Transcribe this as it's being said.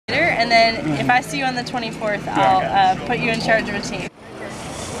and then if I see you on the 24th, I'll put you in charge of a team.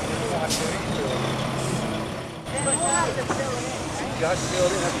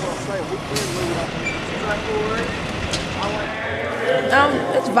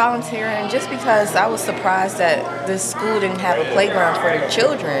 It's volunteering just because I was surprised that this school didn't have a playground for the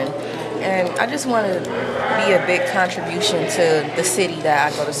children, and I just want to be a big contribution to the city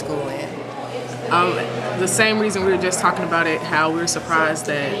that I go to school in. The same reason we were just talking about it, how we were surprised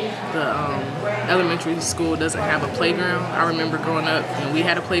that the elementary school doesn't have a playground. I remember growing up and we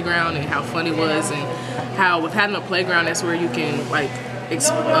had a playground and how fun it was, and how with having a playground, that's where you can like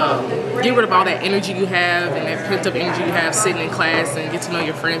get rid of all that energy you have and that pent up energy you have sitting in class and get to know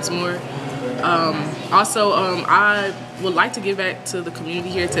your friends more. I would like to give back to the community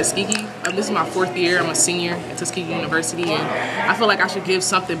here at Tuskegee. This is my 4th year. I'm a senior at Tuskegee University, and I feel like I should give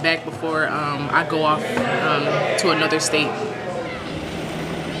something back before I go off to another state.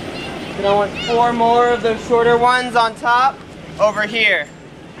 Then I want 4 more of those shorter ones on top over here.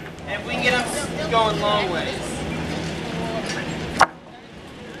 And if we can get them going long ways.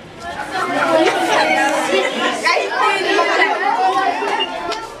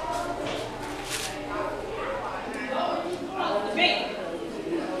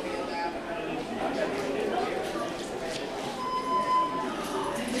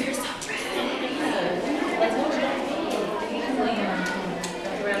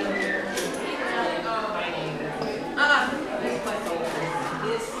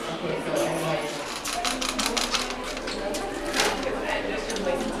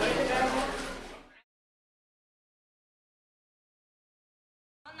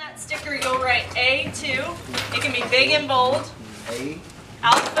 Sticker, you'll write A2. It can be big and bold.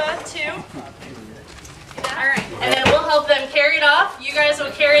 Alpha 2. Alright, and then we'll help them carry it off. You guys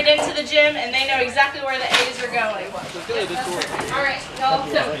will carry it into the gym, and they know exactly where the A's are going. Alright, y'all,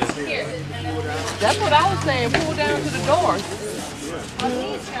 so here. That's what I was saying, pull down to the doors. On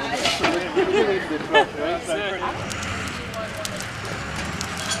these guys.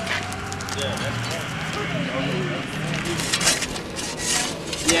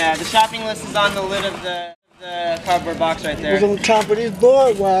 Yeah, the shopping list is on the lid of the cardboard box right there. It was on top of this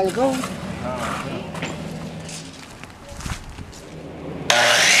board a while ago.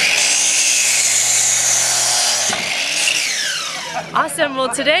 Awesome. Well,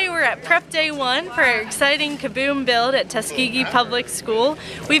 today we're at Prep Day 1 for our exciting KaBOOM build at Tuskegee Public School.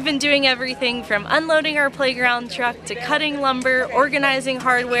 We've been doing everything from unloading our playground truck to cutting lumber, organizing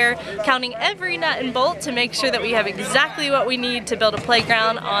hardware, counting every nut and bolt to make sure that we have exactly what we need to build a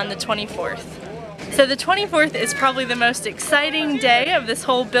playground on the 24th. So the 24th is probably the most exciting day of this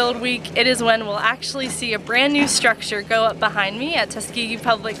whole build week. It is when we'll actually see a brand new structure go up behind me at Tuskegee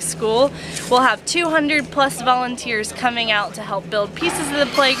Public School. We'll have 200 plus volunteers coming out to help build pieces of the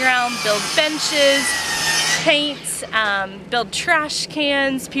playground, build benches, paint, build trash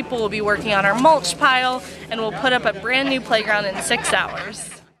cans. People will be working on our mulch pile, and we'll put up a brand new playground in 6 hours.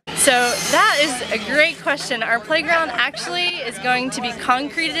 So that is a great question. Our playground actually is going to be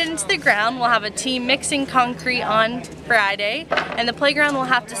concreted into the ground. We'll have a team mixing concrete on Friday, and the playground will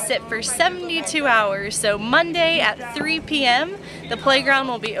have to sit for 72 hours. So Monday at 3 p.m. the playground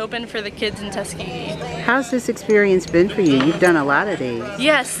will be open for the kids in Tuskegee. How's this experience been for you? You've done a lot of these.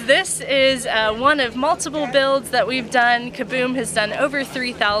 Yes, this is one of multiple builds that we've done. KaBOOM has done over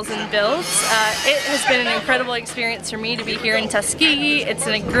 3,000 builds. It has been an incredible experience for me to be here in Tuskegee. It's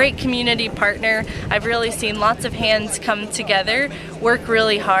a great community partner. I've really seen lots of hands come together, work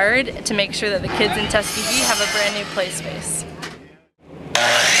really hard to make sure that the kids in Tuskegee have a brand new play space.